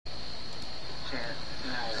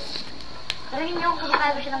Pero hindi ako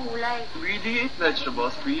kumakain siya ng gulay. Bree, do you eat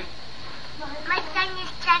vegetables, Bree? My son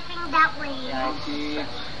is checking that way. Okay.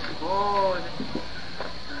 Oh.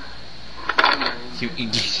 Yung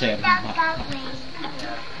English share That ba? way.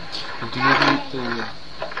 Hindi mo dito.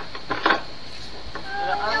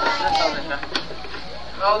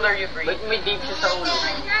 How old are you, Bree? Ba't may deep siya sa ulo?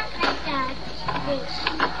 Not like that.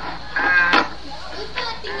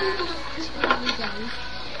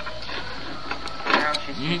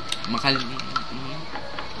 Makal...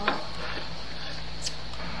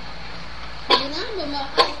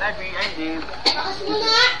 Hi, Bree. Hi, Dave. Bakas mo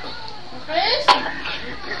na! Chris?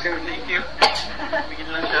 Thank you. Bigyan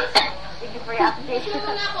lang siya. Thank you for your update. Gusto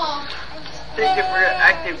mo na ako? Thank you for your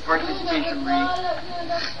active participation, Bree.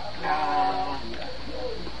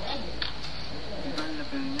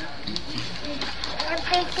 I'm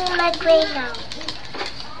taking my crane now.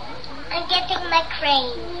 I'm getting my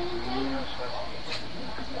crane.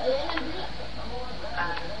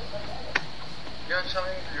 You want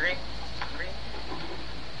something to drink? Bree?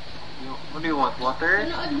 What do you want? Water?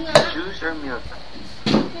 Panood nga. Juice or milk?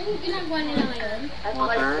 Ano ginagawa nila ngayon?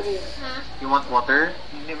 Water? Ha? You want water?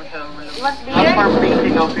 Hindi masyadong malaki. You want Not beer? for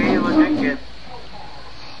drinking, okay? You will drink it.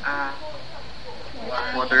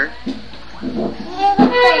 Water? Here's a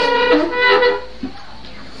crane.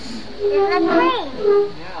 Here's a crane.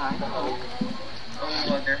 Yeah, I know.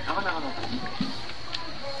 Water. Ako na.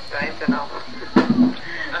 Kain ka na ako.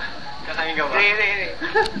 Kakain ka ba? Hindi.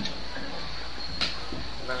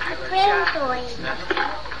 A crane toy.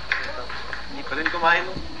 Hindi pa rin kumain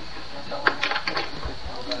mo.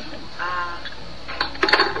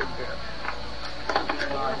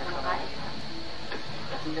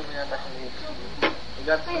 Hindi mo yata siya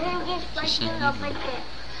Isn't this flashing up like this?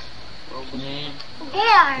 Eh,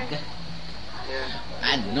 There.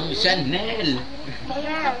 Anong Chanel?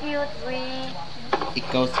 There. Cute, Bree.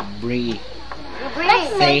 Ikaw si Bree. Bree.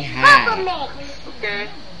 Say Papa hi. mix. Okay.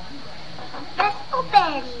 Let's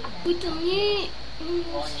open. Uy, tangi.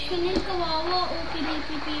 Chanel kawawa o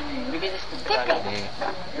pinipipi mo. Bigyan niya sa Tip it. Eh,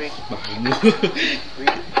 Bree. bakit mo?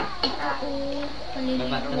 Oo,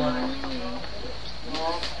 paniliguan niya.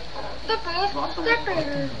 Dip it. Dip it.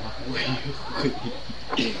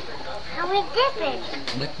 How we dip it?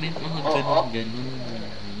 Ba't may mga ganun?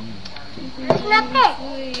 It's not it.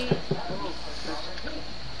 Uy.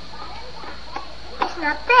 It's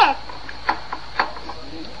not it.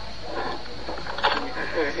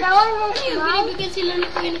 Someone is Ay, trying. binibigyan sila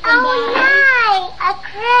ng kuya ng Oh, pambahay. nice! A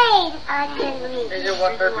crane I can There's reach. your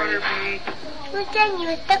water, Bree. We can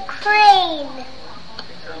use the crane.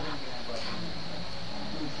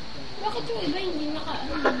 Bakit yung iba hindi naka...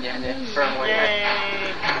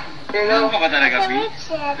 Yay! Kailangan mo ba I talaga, can Bree? reach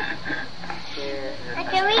it. I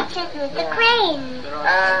can reach it with the crane.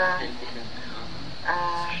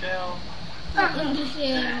 Shell. Maganda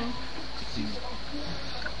siya.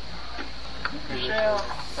 Shell.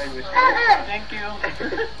 5 years old. Thank you.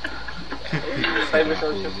 5 years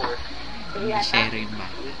old siya po. Share rin ba?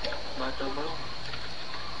 Bato ba?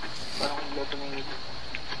 Parang bato na yun.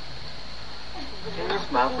 Can you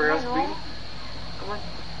smile for us, Bree? Come on.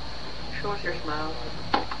 Show us your smile.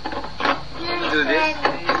 Do this.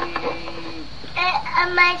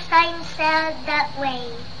 My sign said that way.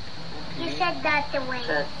 You said that the way.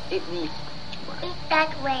 Said, eat this. Eat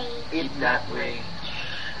that way. Eat that way.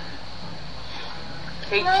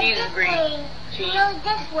 Hey, No, cheese, this Bree. way. Cheese. No,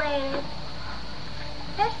 this way.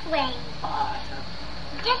 This way.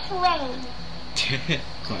 This way.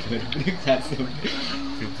 Parang nagsasabi.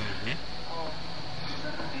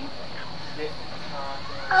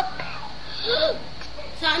 Up.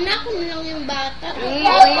 Sana kung lang yung bata. Bree,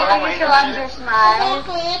 can you show us your smile?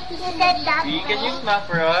 Bakit? You said that Bree, can you way. smile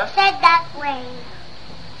for us? Said that way.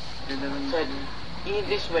 Said, eat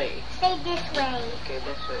this way. Say this way. Okay,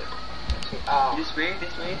 this way. This way?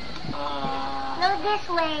 This way? No, this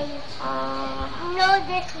way. No,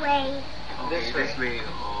 this way. This way.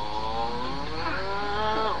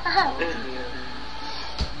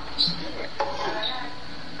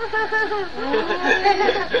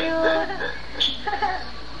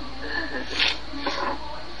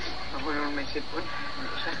 Ako yung may sipon.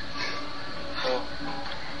 Oh.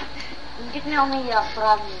 Hindi na umiyak,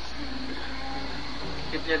 promise.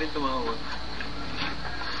 Kit niya rin tumawag.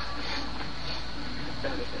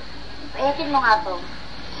 Payakin mo nga to.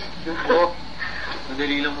 Oh.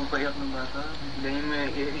 Madali lang kung paiyak ng bata. Ganyan mo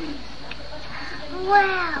yung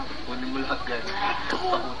Wow. kunin mo lahat yan.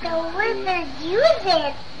 The wizard use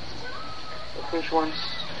it. The fish wants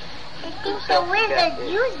I think the wizard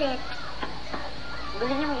use it.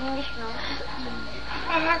 Galing yung English, no?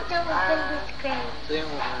 I have to open this crate. So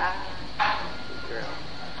yung girl.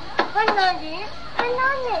 Banana.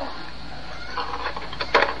 Banana.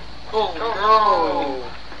 Oh, no!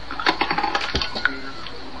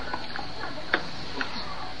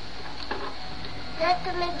 You have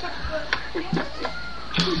to make it work.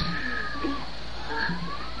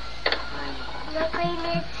 The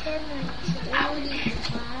crane can reach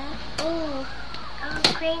it. Oh.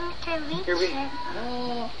 The crane can reach Here we- it.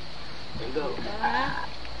 Oh. There you go.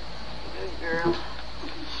 Good girl.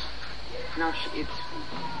 Now she eats.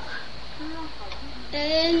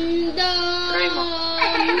 And Try mo.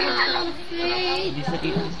 I'm afraid to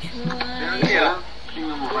Meron try. siya.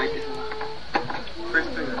 Tingnan mo, kahit isa. First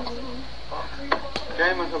to yun.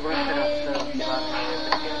 Try mo, sobrang sarap sa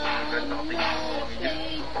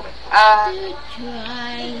To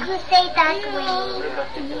try. You say that way.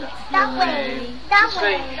 That way. That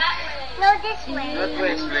way. No, this way. That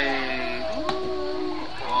way, Slay.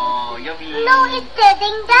 Oh, yummy. No, it's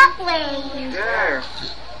sitting that way. There.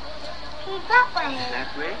 See, that way.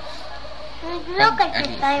 That way? Look at Pag,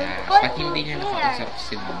 this. ano, I'm pag putting hindi niya here. nakausap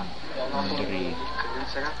si Bree, Ang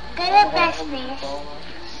sarap. Gonna best this.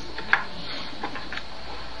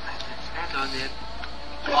 Stand on it.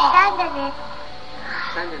 Stand on it.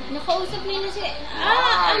 Stand on it. Nakausap nila si...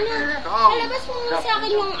 Nalabas mo nga sa akin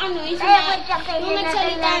yung ano, yung, Ay, wait, okay, yung yun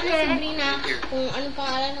nagsalita natin na si natin. Bree na kung anong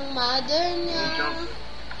pangalan ng mother niya.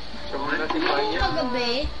 So, muna si Ano Panya.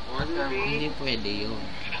 kagabi? hindi pwede yun.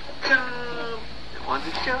 Jump. Want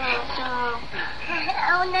to jump, jump.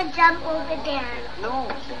 I wanna jump over there. No,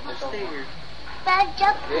 stay here. Dad,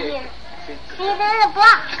 jump here. See, there's a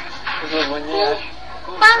block. See?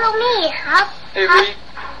 Follow me. Hop. Hey, hop. Bree.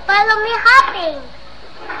 Follow me hopping.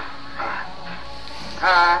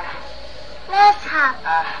 Let's hop.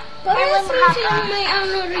 Parang silang may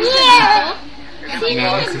ano rin sa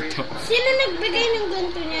Yeah. dito. Sino nagbigay ng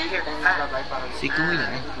ganito niya? Si Kuya.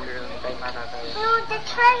 No, the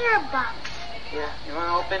treasure box. Yeah, you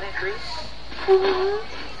wanna open it, Bree?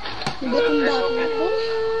 Batong-bato ko.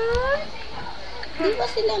 Di ba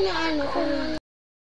sila na ano kung